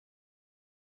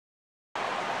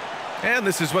And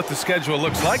this is what the schedule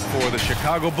looks like for the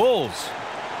Chicago Bulls.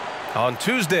 On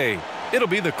Tuesday, it'll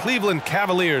be the Cleveland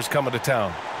Cavaliers coming to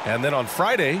town. And then on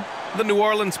Friday, the New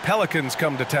Orleans Pelicans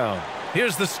come to town.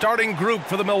 Here's the starting group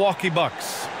for the Milwaukee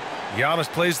Bucks. Giannis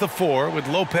plays the 4 with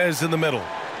Lopez in the middle.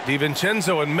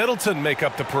 DiVincenzo and Middleton make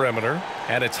up the perimeter.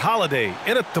 And it's Holiday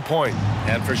in at the point.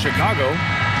 And for Chicago,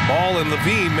 Ball and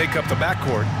Levine make up the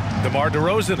backcourt. DeMar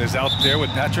DeRozan is out there with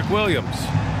Patrick Williams.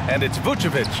 And it's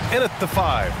Vucevic in at the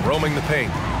 5, roaming the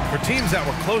paint. For teams that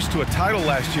were close to a title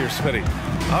last year, Smitty,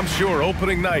 I'm sure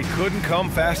opening night couldn't come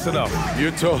fast enough.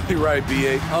 You're totally right,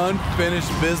 B.A.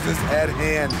 Unfinished business at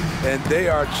hand, and they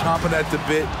are chomping at the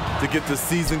bit to get the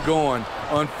season going.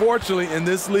 Unfortunately, in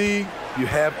this league, you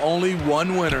have only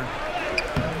one winner.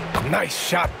 Nice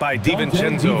shot by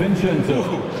DiVincenzo.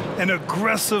 An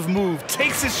aggressive move,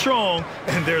 takes it strong,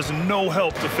 and there's no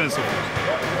help defensively.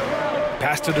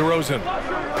 Pass to DeRozan.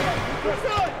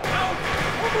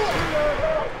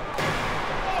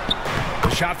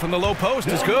 Shot from the low post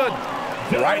is good.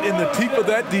 Right in the teeth of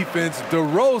that defense,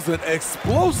 DeRozan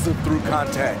explosive through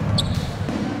contact.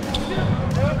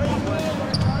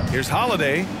 Here's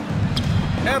Holiday.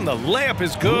 And the layup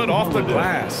is good off the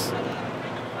glass.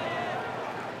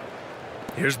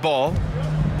 Here's Ball.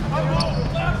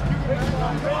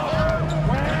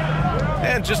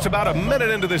 And just about a minute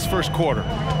into this first quarter.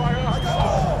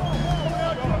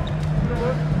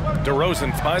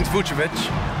 DeRozan finds Vucevic.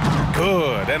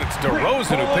 Good, and it's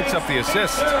DeRozan who picks up the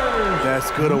assist. That's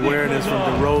good awareness from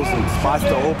DeRozan. Spots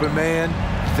the open man.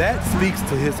 That speaks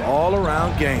to his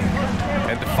all-around game.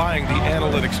 And defying the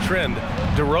analytics trend,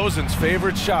 DeRozan's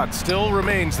favorite shot still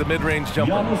remains the mid-range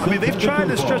jumper. I mean, they've tried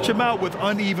to stretch him out with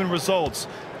uneven results.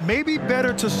 Maybe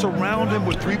better to surround him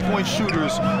with three-point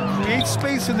shooters, create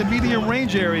space in the medium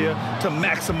range area to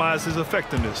maximize his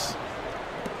effectiveness.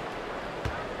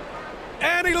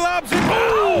 And he lobs it.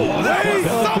 Oh, that is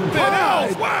something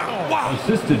else. Wow. Wow.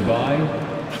 Assisted by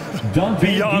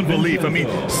Beyond belief. I mean,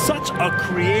 such a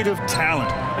creative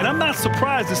talent. And I'm not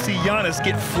surprised to see Giannis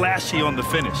get flashy on the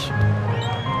finish.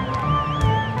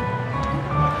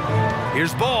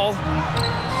 Here's Ball.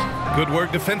 Good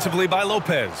work defensively by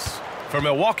Lopez. For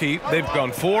Milwaukee, they've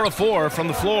gone 4 of 4 from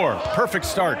the floor. Perfect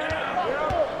start.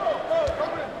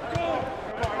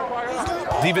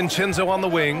 DiVincenzo on the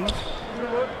wing.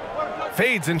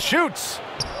 Fades and shoots.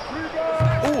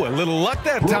 Ooh, a little luck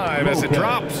that time as it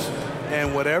drops.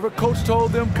 And whatever coach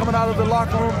told them coming out of the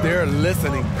locker room, they're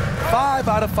listening. 5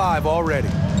 out of 5 already.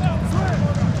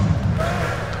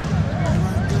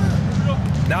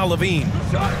 Now Levine.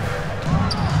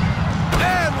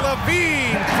 And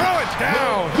Levine, throw it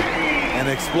down. An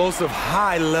explosive,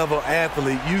 high-level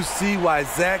athlete. You see why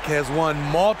Zach has won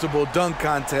multiple dunk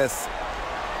contests.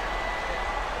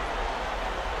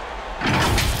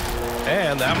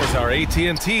 And that was our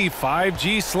AT&T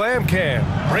 5G Slam Cam,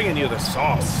 bringing you the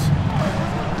sauce.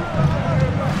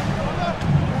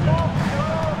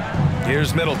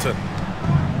 Here's Middleton.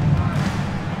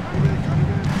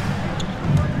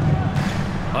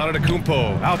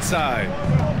 Antetokounmpo outside.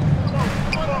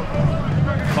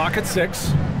 Clock at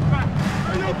 6.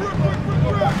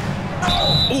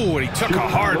 Ooh, and he took a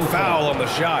hard foul on the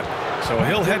shot. So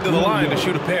he'll head to the line to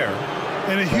shoot a pair.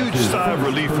 And a huge sigh of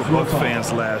relief for Bucks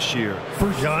fans last year.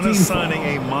 Giannis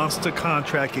signing a monster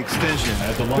contract extension.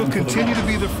 He'll continue to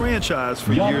be the franchise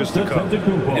for years to come.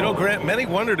 You know, Grant, many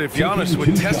wondered if Giannis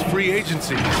would test free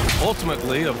agency.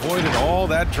 Ultimately, avoided all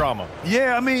that drama.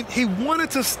 Yeah, I mean, he wanted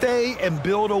to stay and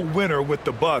build a winner with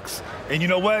the Bucks. And you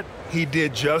know what? He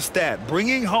did just that,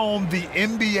 bringing home the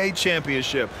NBA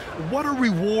championship. What a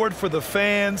reward for the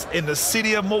fans in the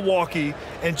city of Milwaukee,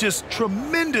 and just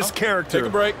tremendous character Take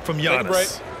a break. from Giannis. Take a break.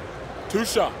 2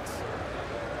 shots.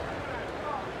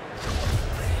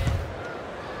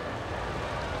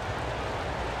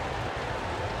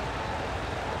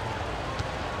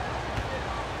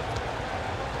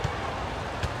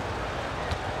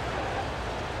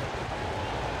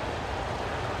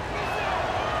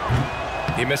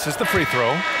 He misses the free throw.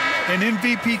 An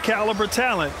MVP caliber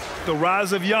talent, the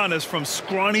rise of Giannis from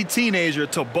scrawny teenager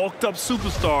to bulked up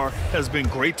superstar has been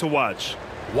great to watch.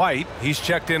 White, he's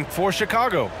checked in for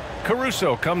Chicago.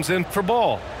 Caruso comes in for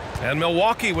Ball. And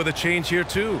Milwaukee with a change here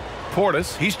too.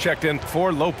 Portis, he's checked in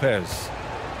for Lopez.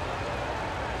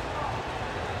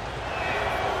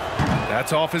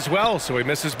 That's off as well, so he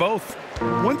misses both.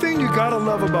 One thing you gotta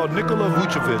love about Nikola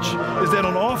Vucevic is that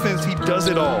on offense he does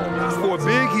it all. For a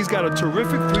big, he's got a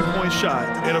terrific three-point shot,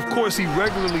 and of course he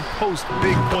regularly posts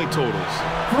big point totals.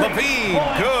 Levine,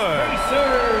 good.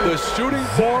 The shooting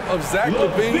form of Zach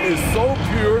Levine is so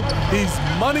pure, he's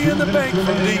money in the bank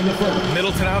from deep.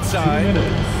 Middleton outside.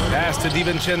 Pass to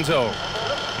DiVincenzo.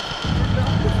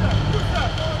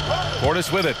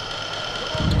 Portis with it.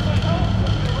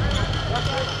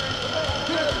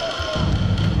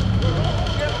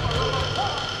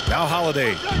 Now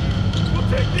Holiday.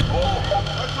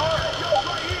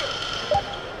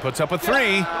 Puts up a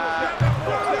three.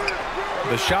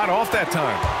 The shot off that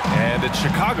time. And it's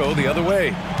Chicago the other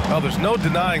way. Well, there's no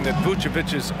denying that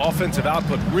Vucevic's offensive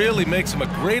output really makes him a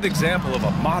great example of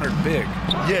a modern big.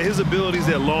 Yeah, his abilities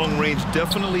at long range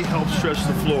definitely help stretch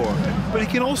the floor. But he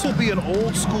can also be an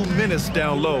old-school menace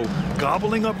down low,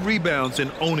 gobbling up rebounds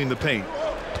and owning the paint.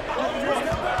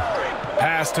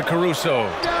 Pass to Caruso.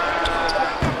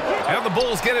 And the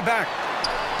Bulls get it back.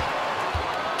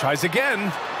 Tries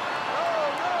again.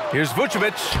 Here's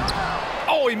Vucevic.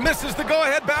 Oh, he misses the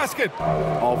go-ahead basket.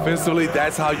 Offensively,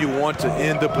 that's how you want to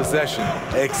end the possession,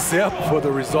 except for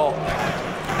the result.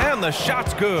 And the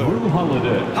shot's good.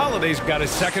 Holiday's got his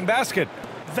second basket.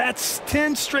 That's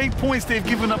 10 straight points they've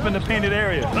given up in the painted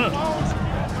area.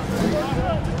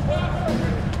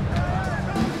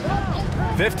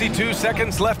 52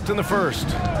 seconds left in the first.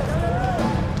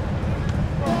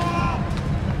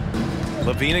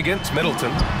 Levine against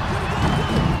Middleton.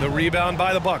 The rebound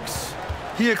by the Bucks.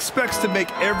 He expects to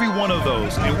make every one of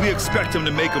those, and we expect him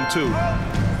to make them too.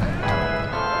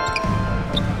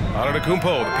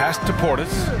 Antetokounmpo, the pass to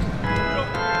Portis.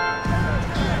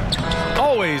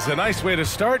 Always a nice way to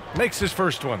start. Makes his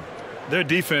first one. Their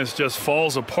defense just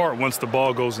falls apart once the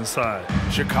ball goes inside.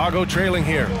 Chicago trailing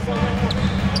here.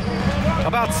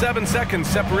 About 7 seconds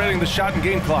separating the shot and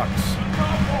game clocks.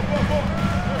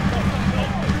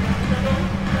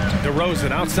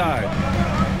 DeRozan outside.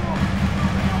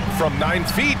 From 9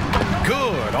 feet,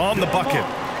 good on the bucket.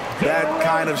 That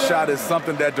kind of shot is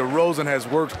something that DeRozan has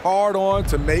worked hard on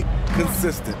to make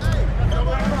consistent.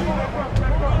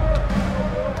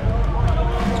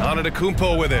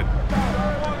 Antetokounmpo with it.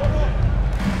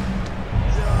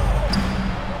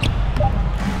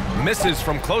 Misses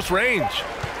from close range.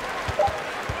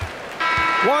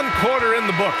 1 quarter in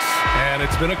the books, and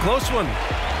it's been a close one.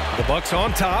 The Bucks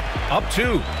on top, up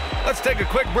 2. Let's take a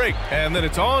quick break, and then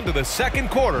it's on to the second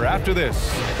quarter after this.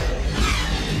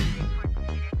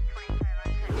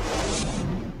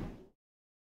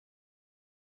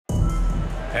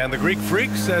 And the Greek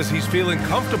Freak says he's feeling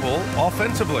comfortable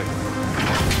offensively.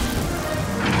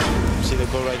 See the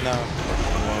goal right now,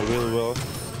 really well.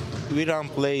 We run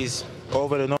plays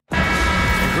over and over.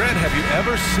 Grant, have you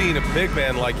ever seen a big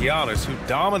man like Giannis who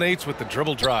dominates with the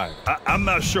dribble drive? I'm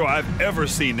not sure I've ever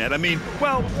seen that. I mean,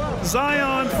 well,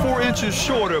 Zion 4 inches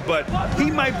shorter, but he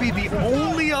might be the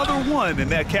only other one in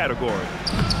that category.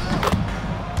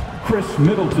 Chris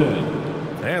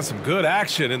Middleton. And some good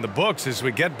action in the books as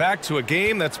we get back to a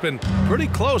game that's been pretty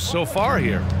close so far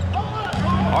here.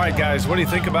 All right, guys, what do you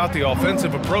think about the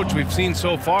offensive approach we've seen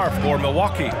so far for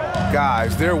Milwaukee?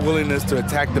 Guys, their willingness to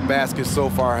attack the basket so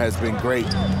far has been great.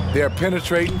 They're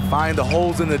penetrating, finding the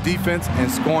holes in the defense,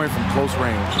 and scoring from close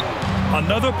range.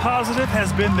 Another positive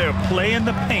has been their play in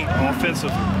the paint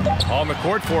offensively. On the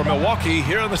court for Milwaukee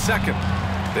here in the second.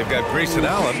 They've got Grayson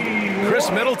Allen.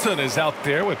 Chris Middleton is out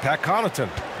there with Pat Connaughton.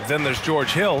 Then there's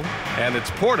George Hill, and it's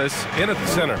Portis in at the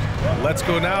center. Let's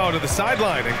go now to the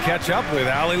sideline and catch up with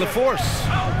Allie LaForce.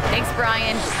 Thanks,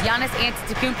 Brian. Giannis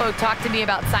Antetokounmpo talked to me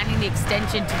about signing the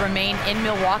extension to remain in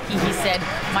Milwaukee. He said,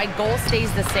 my goal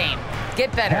stays the same.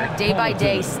 Get better, day by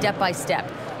day, step by step.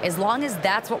 As long as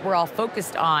that's what we're all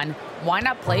focused on, why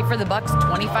not play for the Bucks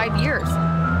 25 years?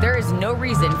 There is no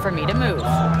reason for me to move.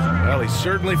 Well, he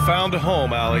certainly found a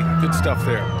home, Allie. Good stuff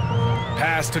there.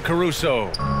 Pass to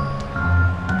Caruso.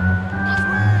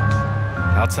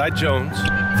 Outside Jones.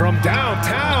 From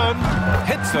downtown,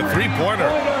 hits the three-pointer.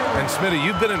 And Smitty,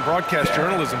 you've been in broadcast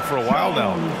journalism for a while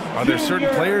now. Are there certain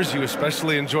players you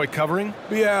especially enjoy covering?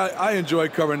 Yeah, I enjoy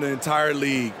covering the entire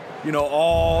league. You know,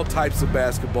 all types of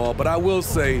basketball. But I will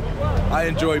say I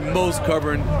enjoy most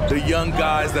covering the young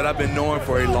guys that I've been knowing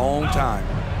for a long time.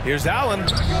 Here's Allen.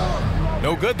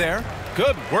 No good there.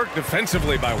 Good work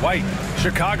defensively by White.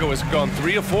 Chicago has gone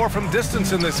 3 of 4 from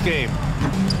distance in this game.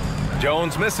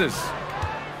 Jones misses.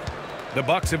 The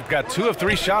Bucks have got 2 of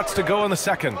 3 shots to go in the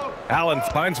second. Allen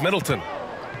finds Middleton.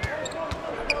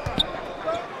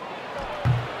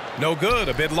 No good,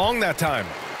 a bit long that time.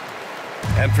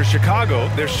 And for Chicago,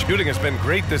 their shooting has been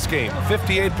great this game,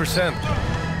 58%.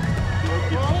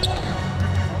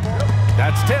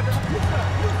 That's tipped.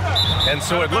 And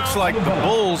so it looks like the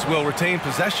Bulls will retain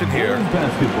possession here.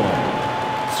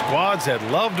 Squads that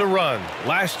love to run.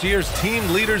 Last year's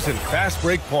team leaders in fast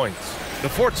break points. The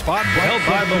 4th spot held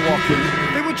by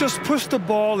Milwaukee. They would just push the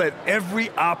ball at every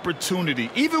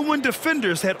opportunity, even when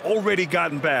defenders had already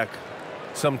gotten back.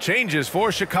 Some changes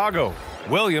for Chicago.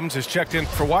 Williams is checked in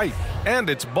for White, and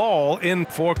it's Ball in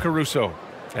for Caruso.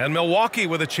 And Milwaukee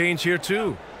with a change here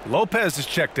too. Lopez is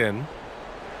checked in.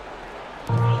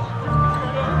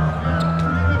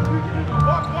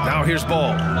 Now here's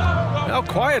Ball. Now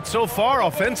quiet so far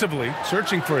offensively,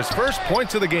 searching for his first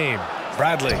points of the game.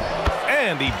 Bradley,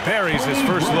 and he buries his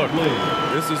first look.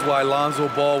 This is why Lonzo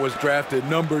Ball was drafted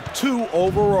number 2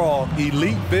 overall.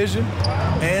 Elite vision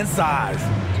and size.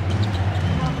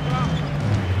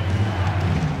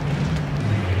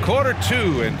 Quarter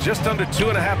 2 and just under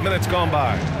 2.5 minutes gone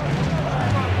by.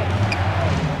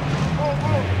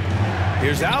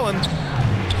 Here's Allen.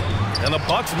 And the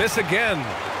Bucks miss again.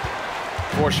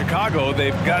 For Chicago,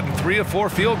 they've gotten 3 of 4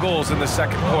 field goals in the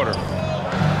second quarter.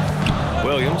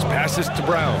 Williams passes to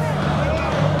Brown.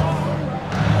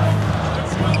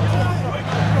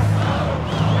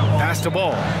 Pass to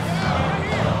Ball.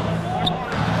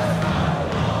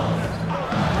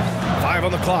 5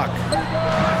 on the clock.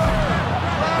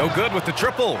 No good with the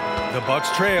triple. The Bucks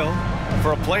trail.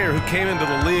 For a player who came into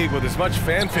the league with as much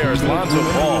fanfare as Lonzo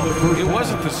Ball, it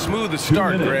wasn't the smoothest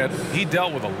start, Grant. He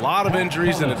dealt with a lot of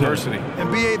injuries and adversity. And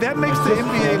BA, that makes the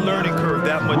NBA learning curve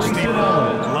that much steeper.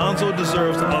 Lonzo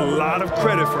deserves a lot of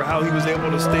credit for how he was able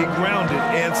to stay grounded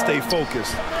and stay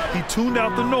focused. He tuned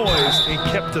out the noise and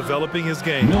kept developing his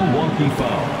game. Milwaukee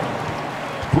foul.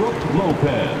 Brook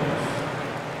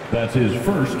Lopez. That's his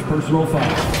first personal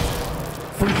foul.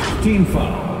 First team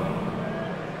foul.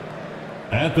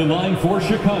 At the line for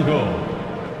Chicago,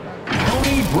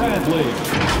 Tony Bradley,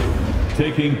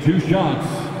 taking 2 shots.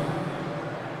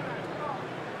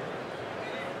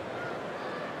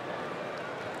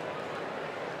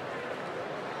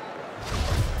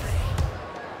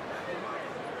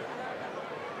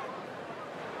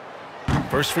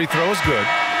 First free throw is good.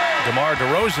 DeMar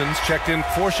DeRozan's checked in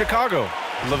for Chicago.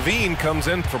 Levine comes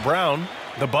in for Brown.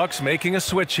 The Bucks making a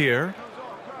switch here.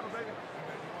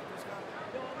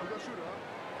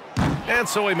 And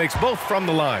so he makes both from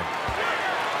the line.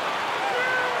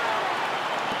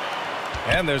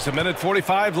 And there's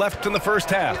 1:45 left in the first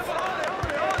half.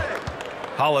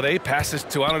 Holiday passes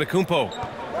to Antetokounmpo.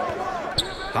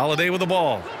 Holiday with the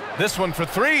ball. This one for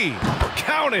 3.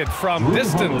 Counted from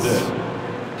distance.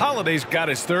 Holiday's got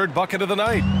his 3rd bucket of the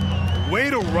night. Way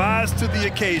to rise to the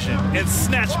occasion and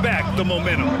snatch back the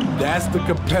momentum. That's the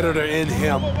competitor in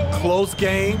him. Close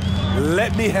game.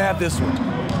 Let me have this one.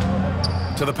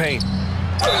 To the paint.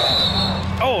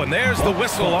 Oh, and there's the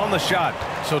whistle on the shot.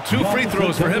 So 2 free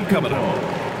throws for him coming up.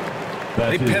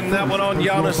 They pin that one on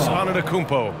Giannis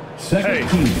Antetokounmpo. Hey,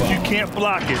 if you can't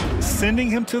block it, sending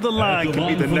him to the line could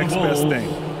be the next best thing.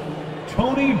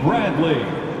 Tony Bradley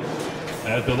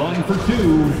at the line for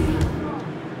 2.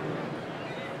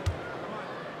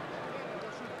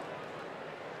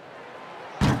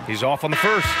 He's off on the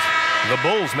first. The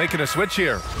Bulls making a switch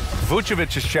here.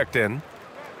 Vucevic is checked in.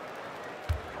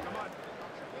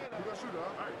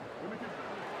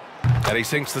 And he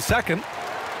sinks the second.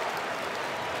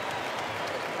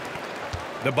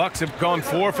 The Bucks have gone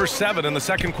 4 for 7 in the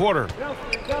second quarter.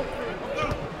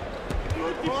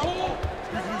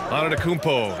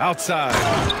 Antetokounmpo outside.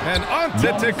 And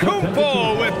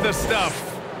Antetokounmpo with the stuff.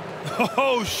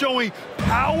 Oh, showing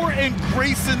power and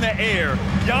grace in the air.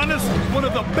 Giannis, one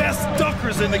of the best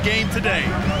dunkers in the game today.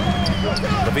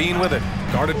 Levine with it.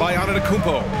 Guarded by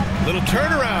Antetokounmpo. Little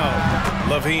turnaround.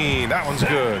 Levine, that one's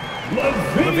good.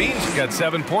 Levine's got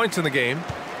 7 points in the game.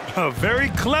 Very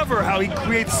clever how he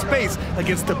creates space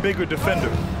against the bigger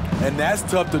defender. And that's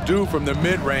tough to do from the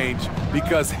mid-range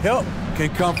because help can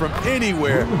come from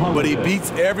anywhere, but he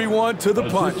beats everyone to the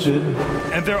punch.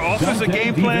 And their offensive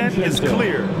game plan is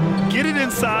clear. Get it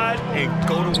inside and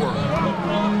go to work.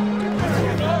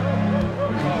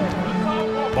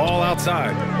 Ball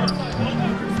outside.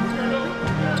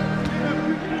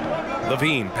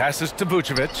 Levine passes to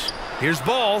Vucevic. Here's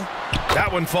Ball.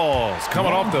 That one falls.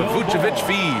 Coming off the Vucevic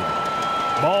feed.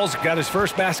 Ball's got his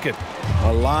first basket.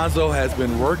 Alonzo has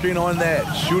been working on that,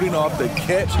 shooting off the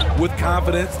catch with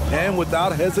confidence and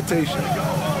without hesitation.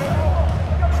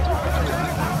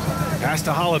 Pass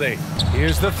to Holiday.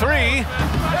 Here's the 3.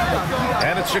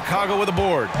 And it's Chicago with a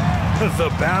board.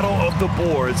 The battle of the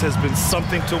boards has been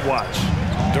something to watch.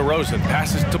 DeRozan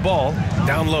passes to Ball.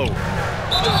 Down low.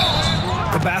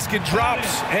 The basket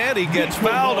drops, and he gets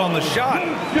fouled on the shot.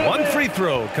 1 free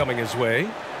throw coming his way.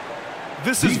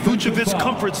 This is Vucevic's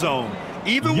comfort zone.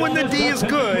 Even when the D is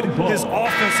good, his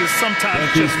offense is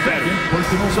sometimes just better.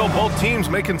 So both teams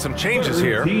making some changes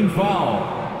here. Team foul.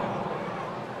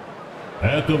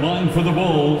 At the line for the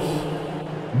Bulls,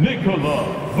 Nikola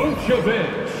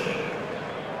Vucevic.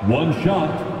 1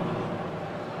 shot.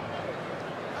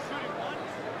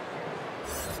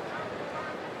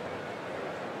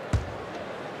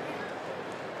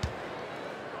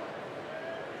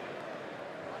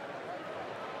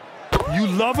 You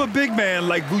love a big man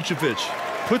like Vucevic.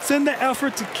 Puts in the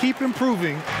effort to keep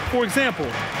improving. For example,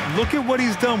 look at what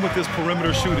he's done with his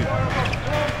perimeter shooting.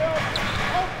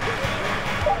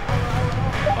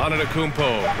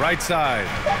 Antetokounmpo, right side.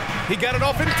 He got it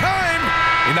off in time.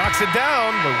 He knocks it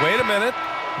down, but wait a minute.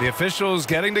 The officials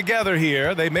getting together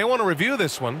here. They may want to review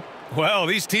this one. Well,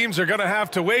 these teams are going to have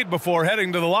to wait before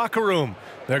heading to the locker room.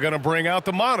 They're going to bring out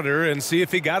the monitor and see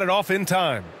if he got it off in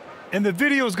time. And the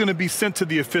video is going to be sent to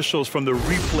the officials from the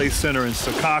replay center in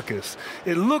Secaucus.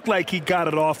 It looked like he got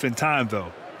it off in time,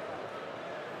 though.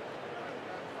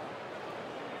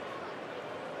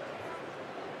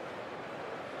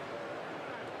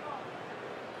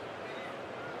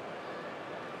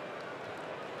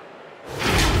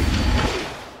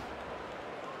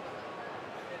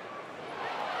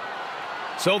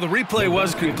 So the replay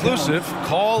was conclusive.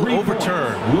 Call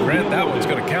overturned. Grant, that one's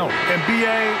going to count. And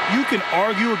B.A., you can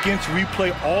argue against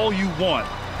replay all you want,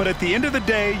 but at the end of the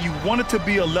day, you want it to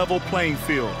be a level playing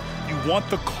field. You want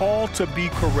the call to be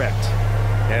correct.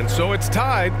 And so it's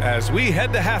tied as we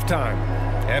head to halftime.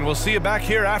 And we'll see you back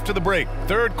here after the break.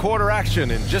 Third quarter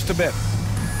action in just a bit.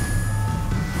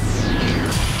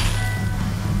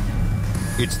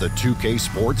 It's the 2K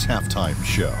Sports Halftime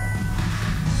Show.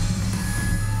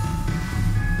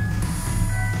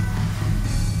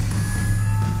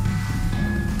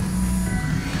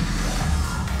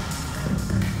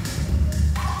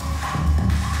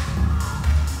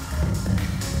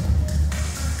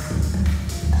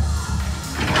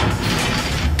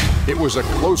 It was a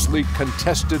closely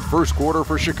contested first quarter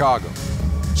for Chicago.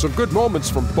 Some good moments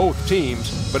from both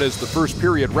teams, but as the first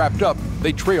period wrapped up,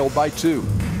 they trailed by 2.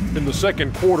 In the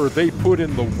second quarter, they put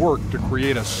in the work to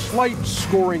create a slight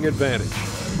scoring advantage.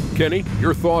 Kenny,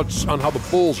 your thoughts on how the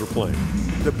Bulls are playing?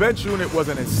 The bench unit was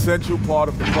an essential part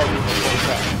of the puzzle in the first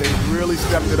half. They really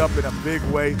stepped it up in a big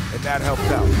way, and that helped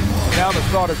out. Now the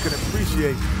starters can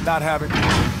appreciate not having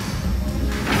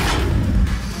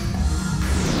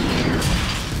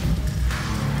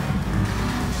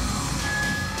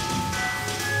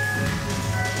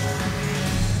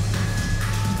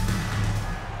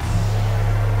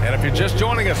And if you're just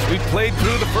joining us, we've played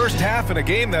through the first half in a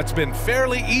game that's been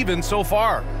fairly even so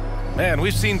far. Man,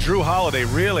 we've seen Drew Holiday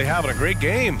really having a great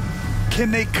game.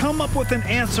 Can they come up with an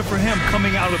answer for him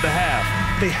coming out of the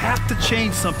half? They have to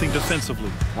change something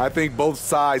defensively. I think both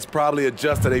sides probably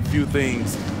adjusted a few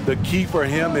things. The key for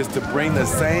him is to bring the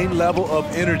same level of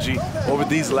energy over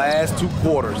these last 2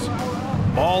 quarters.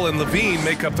 Ball and Levine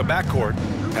make up the backcourt.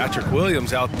 Patrick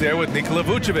Williams out there with Nikola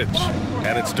Vucevic.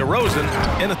 And it's DeRozan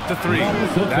in at the 3.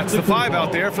 That's the 5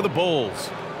 out there for the Bulls.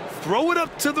 Throw it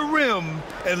up to the rim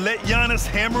and let Giannis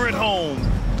hammer it home.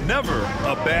 Never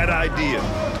a bad idea.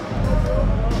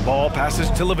 Ball passes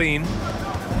to Levine.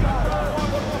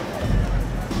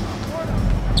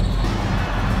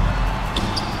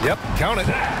 Yep, count it.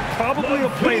 Probably a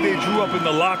play they drew up in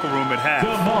the locker room at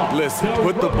half. Listen,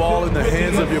 put the ball in the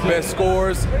hands of your best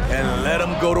scorers and let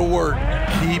them go to work.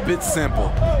 Keep it simple.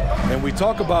 And we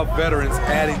talk about veterans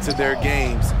adding to their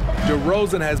games.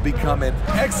 DeRozan has become an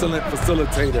excellent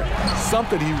facilitator,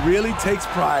 something he really takes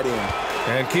pride in.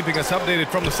 And keeping us updated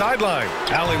from the sideline,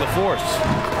 Allie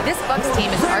LaForce. This Bucks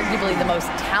team is arguably the most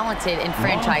talented in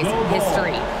franchise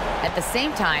history. At the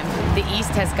same time, the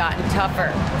East has gotten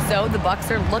tougher, so the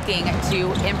Bucks are looking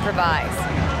to improvise.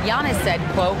 Giannis said,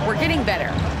 quote, "We're getting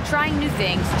better, trying new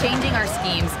things, changing our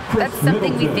schemes. That's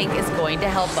something we think is going to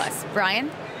help us." Brian?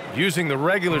 Using the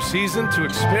regular season to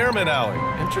experiment, Allie.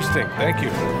 Interesting, thank you.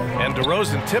 And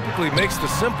DeRozan typically makes the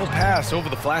simple pass over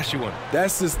the flashy one.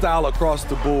 That's his style across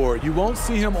the board. You won't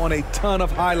see him on a ton of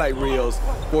highlight reels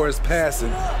for his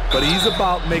passing, but he's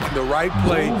about making the right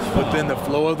play within the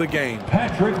flow of the game.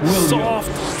 Patrick Williams.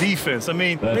 Soft defense. I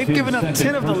mean, they've given up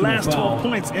 10 of the last 12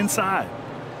 points inside.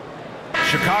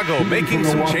 Chicago making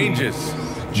some changes.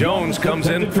 Jones comes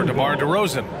in for DeMar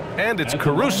DeRozan, and it's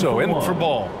Caruso in for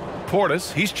Ball.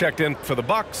 Portis, he's checked in for the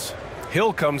Bucks.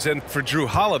 Hill comes in for Drew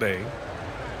Holiday.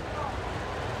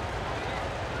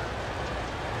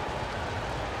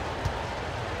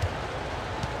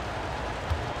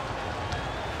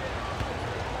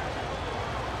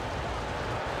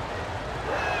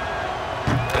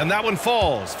 And that one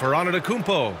falls for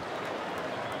Antetokounmpo.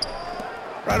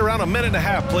 Right around a minute and a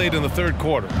half played in the third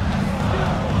quarter.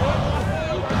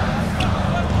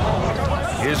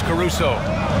 Here's Caruso.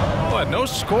 But no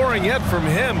scoring yet from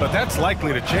him, but that's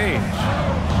likely to change.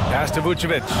 Pass to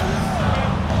Vucevic.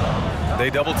 They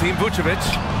double-team Vucevic.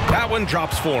 That one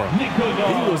drops for him.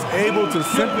 He was able to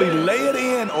simply lay it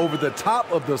in over the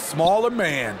top of the smaller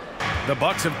man. The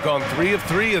Bucks have gone 3 of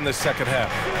 3 in the second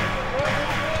half.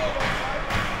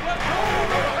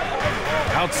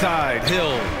 Outside,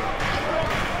 Hill.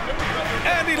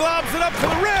 And he lobs it up to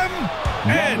the rim.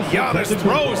 And Giannis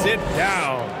throws it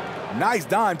down. Nice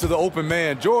dime to the open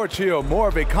man. George Hill, more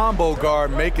of a combo guard,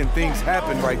 making things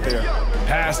happen right there.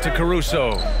 Pass to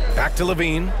Caruso. Back to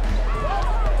Levine.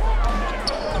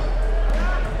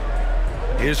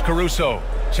 Here's Caruso.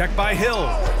 Check by Hill.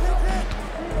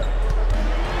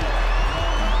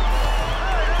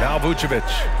 Now Vucevic.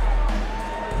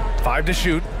 5 to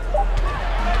shoot.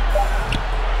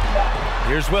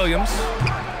 Here's Williams.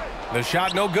 The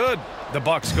shot no good. The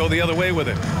Bucks go the other way with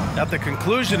it. At the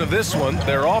conclusion of this one,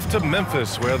 they're off to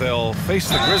Memphis where they'll face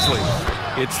the Grizzlies.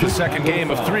 It's the second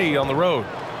game of 3 on the road.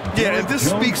 Yeah, and this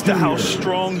speaks to how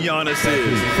strong Giannis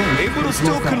is. Able to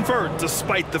still convert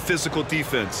despite the physical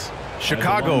defense.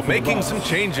 Chicago making some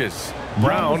changes.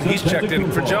 Brown, he's checked in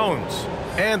for Jones.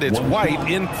 And it's White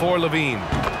in for Levine.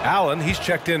 Allen, he's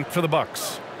checked in for the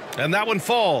Bucks. And that one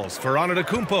falls for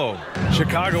Antetokounmpo.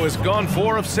 Chicago has gone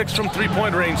 4 of 6 from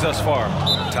three-point range thus far.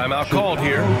 Timeout called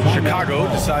here. Chicago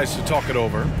decides to talk it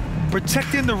over.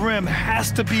 Protecting the rim has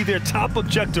to be their top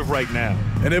objective right now.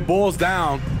 And it boils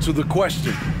down to the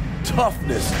question.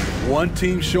 Toughness. One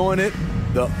team showing it,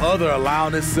 the other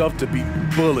allowing itself to be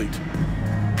bullied.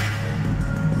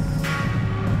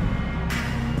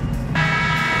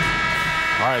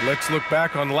 All right, let's look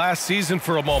back on last season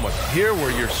for a moment. Here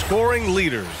were your scoring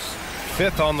leaders.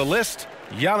 5th on the list,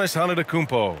 Giannis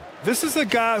Antetokounmpo. This is a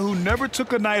guy who never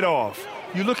took a night off.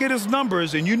 You look at his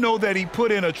numbers and you know that he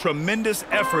put in a tremendous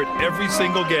effort every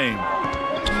single game.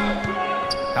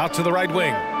 Out to the right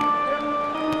wing.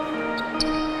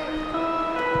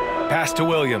 Pass to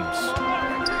Williams.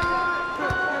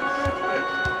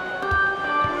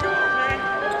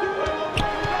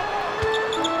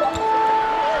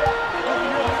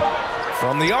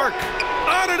 From the arc,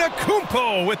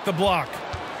 Antetokounmpo with the block.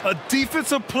 A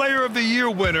Defensive Player of the Year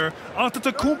winner,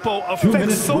 Antetokounmpo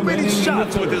affects so many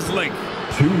shots with his length.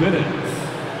 2 minutes.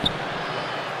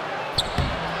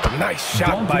 Nice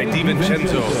shot by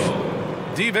DiVincenzo.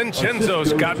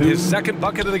 DiVincenzo's got his second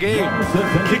bucket of the game.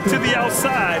 Kick to the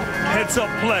outside, heads-up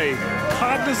play,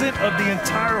 cognizant of the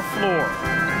entire floor.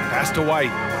 Pass to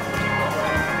White.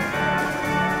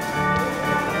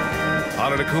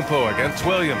 Antetokounmpo against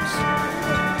Williams.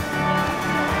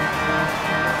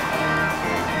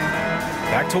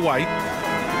 Back to White.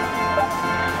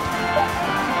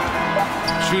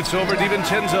 Shoots over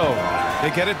DiVincenzo. They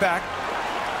get it back.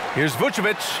 Here's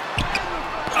Vucevic.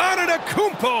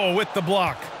 Antetokounmpo with the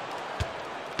block.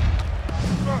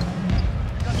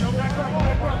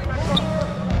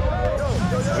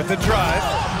 With the drive.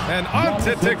 And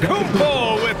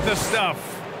Antetokounmpo with the stuff.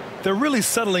 They're really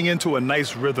settling into a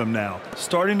nice rhythm now,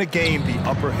 starting to gain the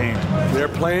upper hand. They're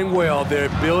playing well. They're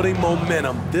building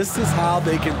momentum. This is how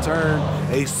they can turn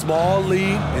a small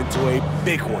lead into a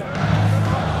big one.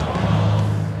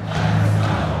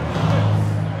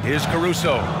 Here's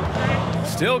Caruso.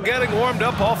 Still getting warmed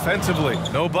up offensively.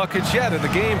 No buckets yet in the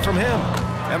game from him.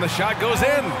 And the shot goes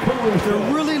in.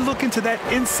 They're really looking to that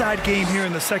inside game here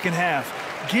in the second half,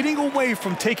 getting away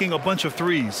from taking a bunch of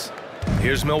threes.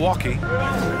 Here's Milwaukee.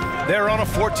 They're on a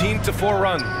 14-4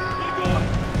 run.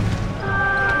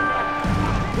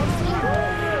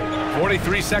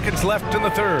 43 seconds left in the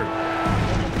third.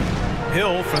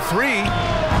 Hill for 3.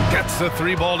 Gets the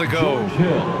 3-ball to go.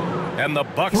 And the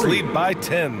Bucks lead by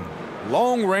 10.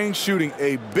 Long-range shooting,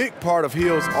 a big part of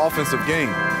Hill's offensive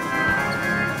game.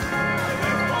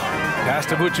 Pass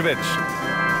to Vucevic.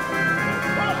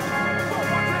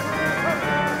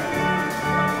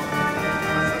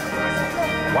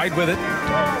 White with it.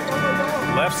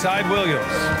 Left side, Williams.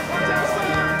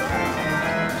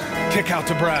 Kick out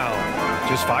to Brown.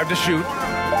 Just 5 to shoot.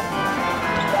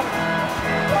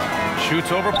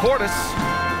 Shoots over Portis.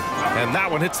 And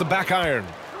that one hits the back iron.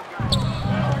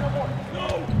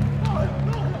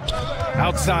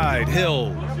 Outside,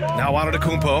 Hill. Now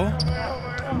Antetokounmpo.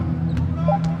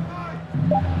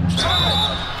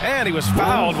 And he was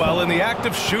fouled while in the act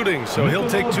of shooting, so he'll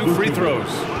take 2 free throws.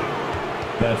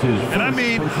 And I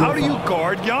mean, how do you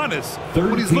guard Giannis?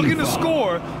 When he's looking to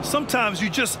score, sometimes you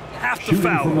just have to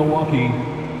foul. From Milwaukee,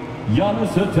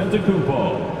 Giannis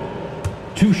Antetokounmpo.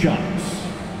 2 shots.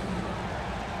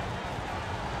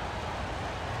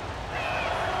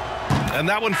 And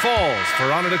that one falls for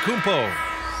Antetokounmpo.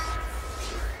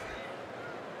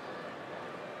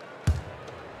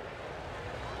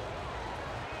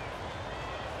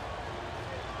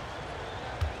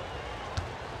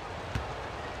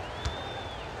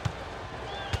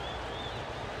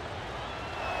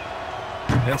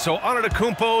 And so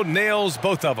Antetokounmpo nails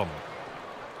both of them.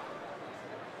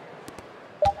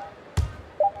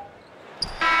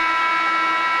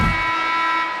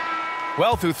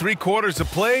 Well, through 3 quarters of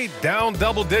play, down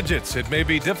double digits. It may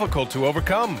be difficult to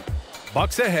overcome.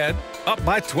 Bucks ahead, up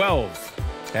by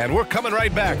 12. And we're coming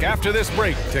right back after this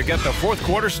break to get the 4th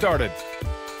quarter started.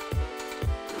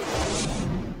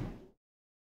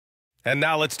 And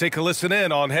now let's take a listen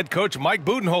in on head coach Mike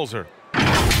Budenholzer.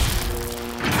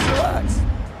 Relax.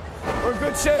 We're in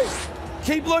good shape.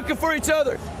 Keep looking for each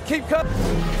other. Keep coming.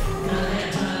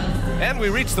 And we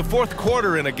reach the 4th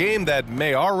quarter in a game that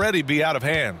may already be out of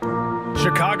hand.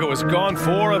 Chicago has gone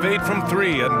 4 of 8 from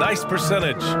 3, a nice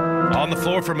percentage. On the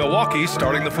floor for Milwaukee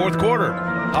starting the 4th quarter.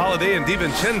 Holiday and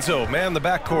DiVincenzo man the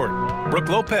backcourt. Brook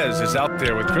Lopez is out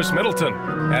there with Chris Middleton.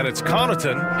 And it's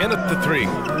Connaughton in at the 3.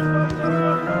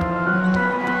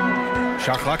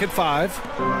 Shot clock at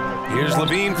 5. Here's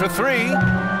Levine for 3.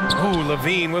 Ooh,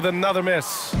 Levine with another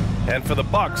miss. And for the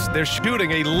Bucks, they're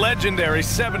shooting a legendary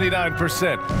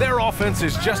 79%. Their offense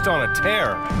is just on a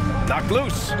tear. Knocked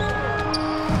loose.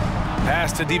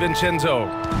 Pass to DiVincenzo.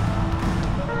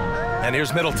 And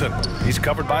here's Middleton. He's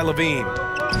covered by Levine.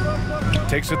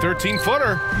 Takes a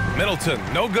 13-footer. Middleton,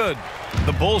 no good.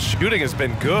 The Bulls' shooting has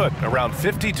been good, around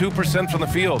 52% from the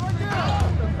field.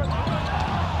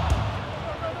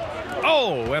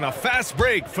 Oh, and a fast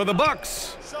break for the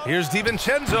Bucks. Here's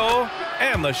DiVincenzo,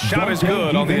 and the shot is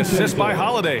good on the assist by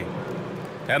Holiday.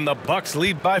 And the Bucks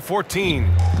lead by 14.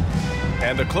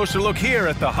 And a closer look here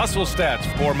at the hustle stats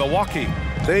for Milwaukee.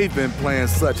 They've been playing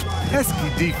such pesky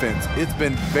defense. It's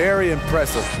been very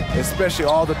impressive, especially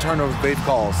all the turnovers they've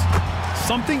caused.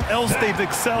 Something else they've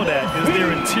excelled at is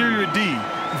their interior D.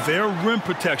 Their rim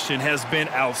protection has been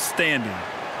outstanding.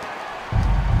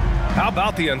 How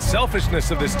about the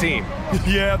unselfishness of this team?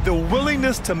 Yeah, the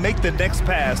willingness to make the next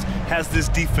pass has this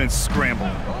defense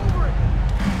scrambling.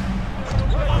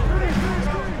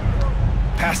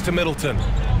 Pass to Middleton.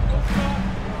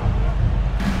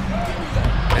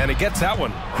 And he gets that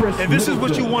one. And this is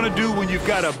what you want to do when you've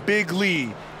got a big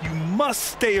lead. You must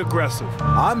stay aggressive.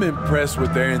 I'm impressed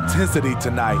with their intensity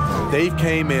tonight. They've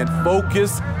came in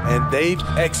focused and they've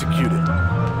executed.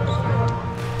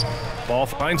 Ball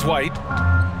finds White.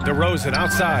 DeRozan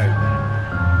outside.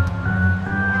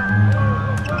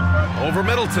 Over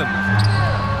Middleton.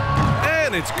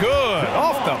 And it's good.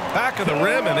 Off the back of the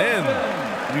rim and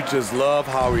in. You just love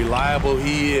how reliable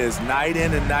he is night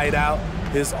in and night out.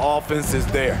 His offense is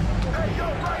there.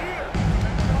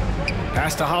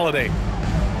 Pass to Holiday.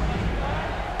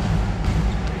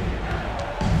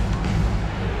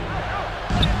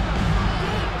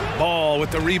 Ball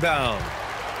with the rebound.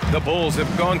 The Bulls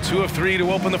have gone 2 of 3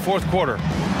 to open the 4th quarter.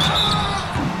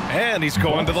 And he's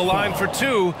going to the line for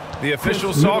 2. The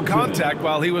official saw contact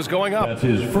while he was going up. That's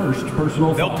his first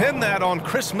personal They'll foul. pin that on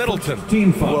Chris Middleton.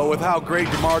 Well, with how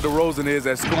great DeMar DeRozan is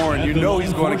at scoring, you know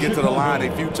he's going to get to the line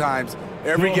a few times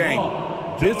every game.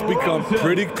 It's become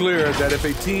pretty clear that if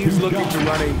a team's looking to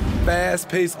run a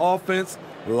fast-paced offense,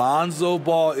 Lonzo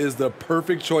Ball is the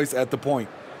perfect choice at the point.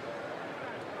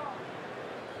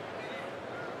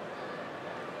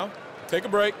 Take a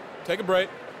break. Take a break.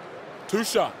 2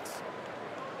 shots.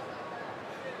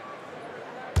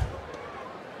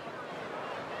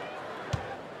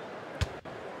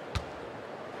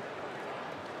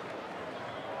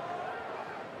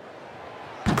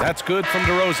 That's good from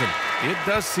DeRozan. It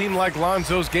does seem like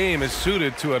Lonzo's game is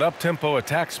suited to an up-tempo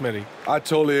attack, Smitty. I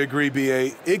totally agree,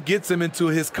 B.A. It gets him into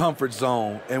his comfort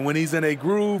zone. And when he's in a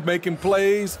groove, making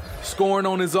plays, scoring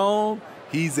on his own,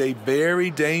 he's a very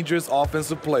dangerous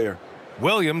offensive player.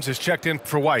 Williams is checked in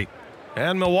for White.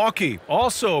 And Milwaukee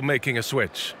also making a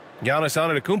switch. Giannis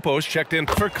Antetokounmpo is checked in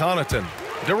for Connaughton.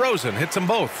 DeRozan hits them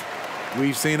both.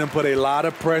 We've seen him put a lot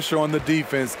of pressure on the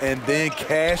defense and then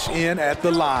cash in at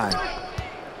the line.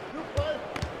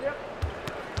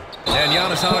 And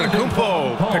Giannis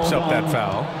Antetokounmpo picks up that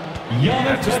foul.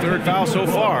 That's his 3rd foul so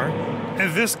far.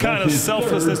 And this kind of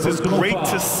selflessness is great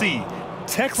to see.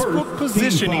 Textbook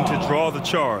positioning to draw the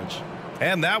charge.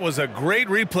 And that was a great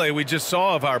replay we just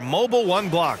saw of our mobile 1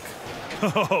 block.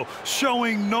 Oh,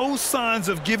 showing no signs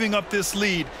of giving up this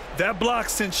lead. That block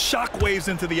sent shockwaves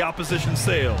into the opposition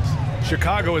sails.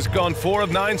 Chicago has gone 4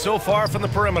 of 9 so far from the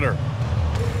perimeter.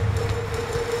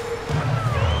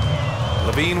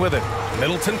 Levine with it.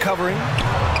 Middleton covering.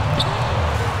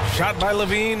 Shot by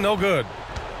Levine, no good.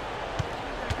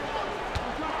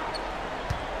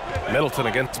 Middleton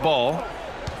against ball.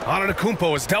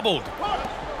 Antetokounmpo is doubled.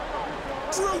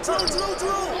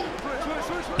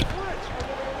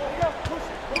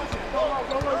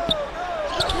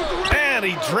 And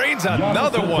he drains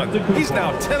another one. He's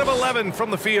now 10 of 11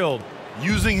 from the field.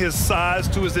 Using his size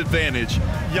to his advantage,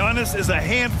 Giannis is a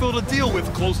handful to deal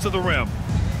with close to the rim.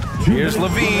 Here's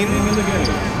Levine.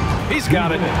 He's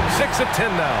got it. 6 of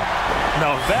 10 now.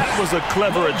 Now, that was a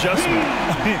clever adjustment.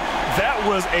 That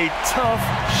was a tough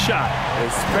shot.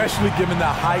 Especially given the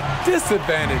height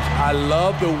disadvantage. I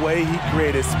love the way he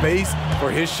created space for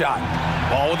his shot.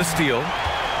 Ball with a steal.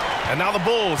 And now the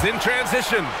Bulls in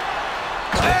transition.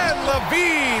 And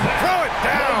LaVine, throw it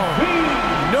down.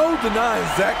 No denying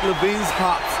Zach LaVine's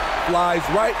hops. Flies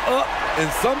right up and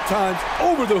sometimes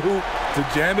over the hoop to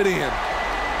jam it in.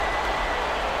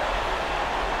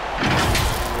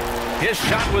 His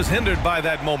shot was hindered by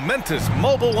that momentous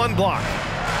mobile one block.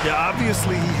 Yeah,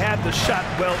 obviously he had the shot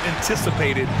well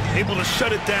anticipated, able to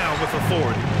shut it down with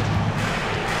authority.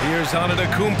 Here's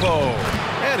Antetokounmpo,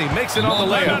 and he makes it on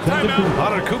the layup.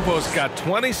 Antetokounmpo's got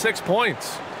 26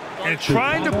 points. And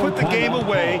trying to put the game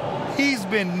away, he's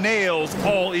been nails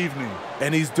all evening.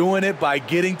 And he's doing it by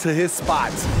getting to his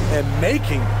spots and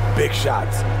making big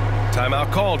shots.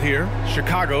 Timeout called here.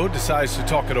 Chicago decides to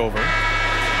talk it over.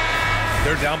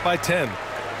 They're down by 10.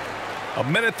 A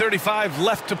minute 35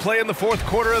 left to play in the fourth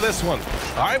quarter of this one.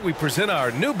 All right, we present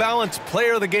our New Balance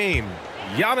player of the game,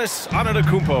 Giannis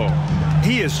Antetokounmpo.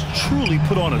 He has truly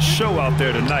put on a show out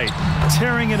there tonight,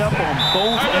 tearing it up on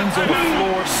both ends of the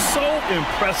floor. So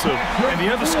impressive, and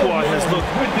the other squad has looked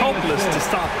helpless to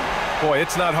stop him. Boy,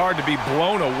 it's not hard to be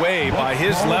blown away by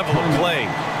his level of play.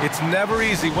 It's never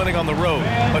easy winning on the road,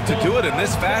 but to do it in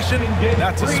this fashion,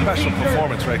 that's a special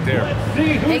performance right there.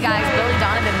 Hey guys, Billy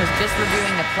Donovan was just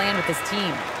reviewing the plan with his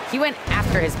team. He went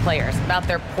after his players about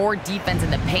their poor defense in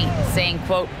the paint, saying,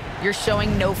 quote, "You're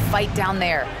showing no fight down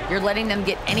there. You're letting them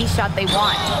get any shot they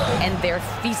want, and they're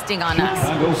feasting on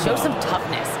us. Show some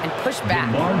toughness and push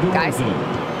back, guys."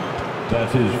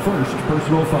 That's his first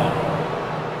personal foul.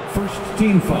 First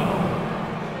team foul.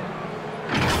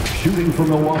 Shooting for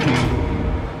Milwaukee,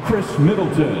 Chris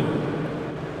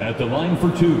Middleton. At the line for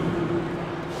two.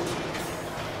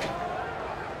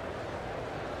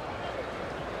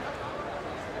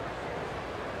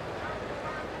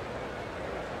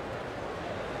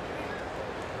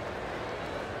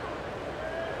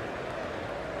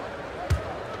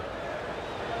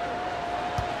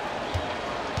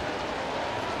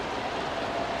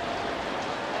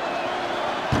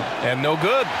 And no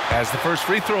good, as the first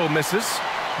free throw misses.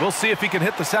 We'll see if he can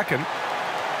hit the second.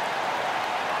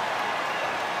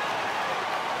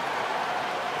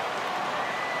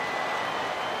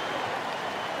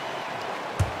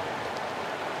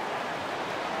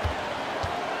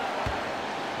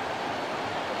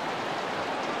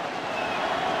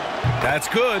 That's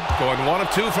good, going 1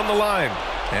 of 2 from the line.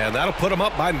 And that'll put him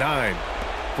up by 9.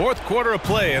 Fourth quarter of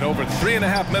play, and over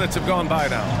 3.5 minutes have gone by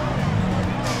now.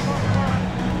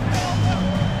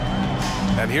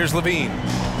 And here's LaVine.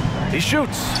 He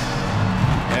shoots.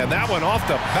 And that one off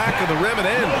the back of the rim and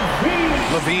in.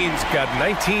 LaVine's got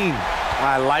 19.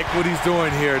 I like what he's doing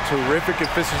here. Terrific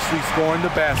efficiency scoring the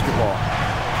basketball.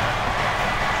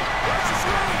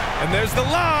 And there's the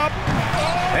lob.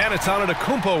 And it's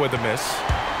Antetokounmpo with the miss.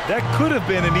 That could have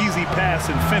been an easy pass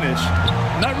and finish.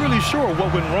 Not really sure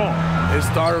what went wrong. It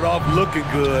started off looking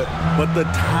good, but the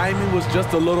timing was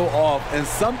just a little off, and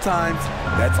sometimes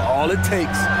that's all it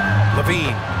takes.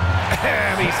 LaVine,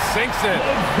 and he sinks it.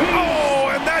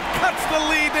 Oh, and that cuts the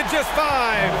lead to just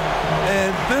 5.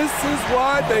 And this is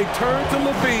why they turn to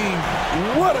LaVine.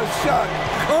 What a shot.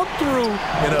 Come through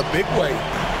in a big way.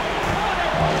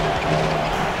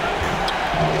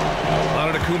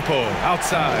 Antetokounmpo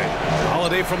outside.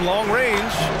 Holiday from long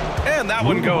range. And that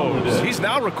one goes. He's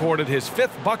now recorded his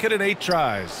 5th bucket in 8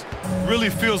 tries. Really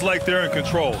feels like they're in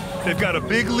control. They've got a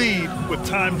big lead with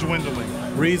time dwindling.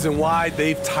 Reason why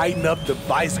they've tightened up the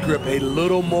vice grip a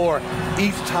little more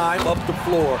each time up the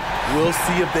floor. We'll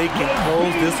see if they can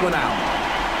close this one out.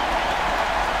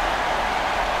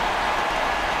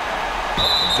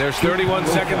 There's 31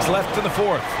 seconds left in the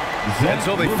fourth. And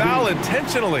so they foul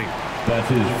intentionally. That's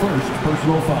his first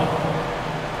personal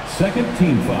foul. Second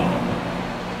team foul.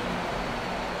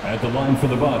 At the line for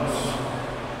the Bucks,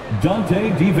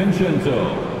 Dante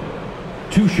DiVincenzo.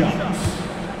 2 shots.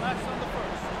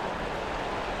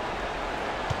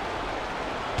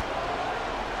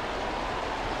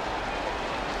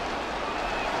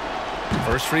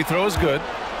 First free throw is good,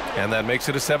 and that makes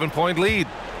it a 7-point lead.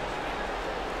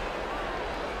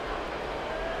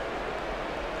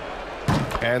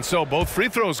 And so both free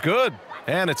throws good,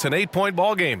 and it's an 8-point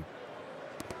ball game.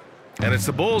 And it's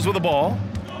the Bulls with the ball.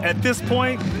 At this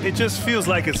point, it just feels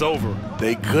like it's over.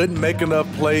 They couldn't make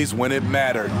enough plays when it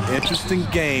mattered. Interesting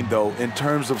game, though, in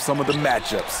terms of some of the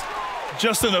matchups.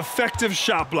 Just an effective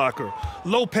shot blocker.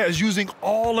 Lopez using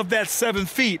all of that 7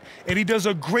 feet, and he does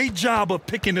a great job of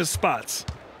picking his spots.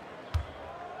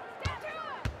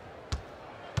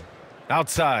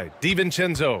 Outside,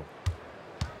 DiVincenzo.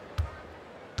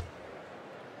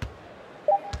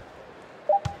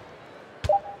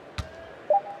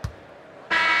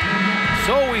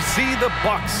 So we see the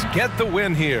Bucks get the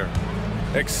win here.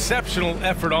 Exceptional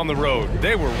effort on the road.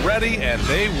 They were ready and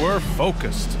they were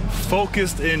focused.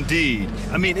 Focused indeed.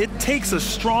 I mean, it takes a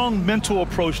strong mental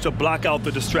approach to block out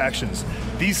the distractions.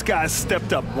 These guys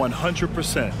stepped up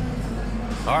 100%.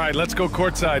 All right, let's go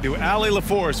courtside to Allie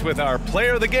LaForce with our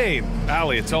player of the game.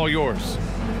 Allie, it's all yours.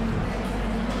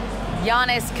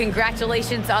 Giannis,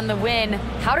 congratulations on the win.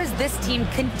 How does this team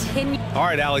continue? All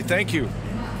right, Allie, thank you.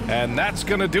 And that's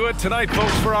going to do it tonight,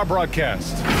 folks, for our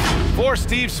broadcast. For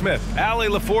Steve Smith, Allie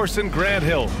LaForce, and Grant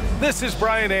Hill, this is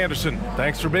Brian Anderson.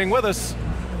 Thanks for being with us.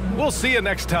 We'll see you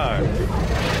next time.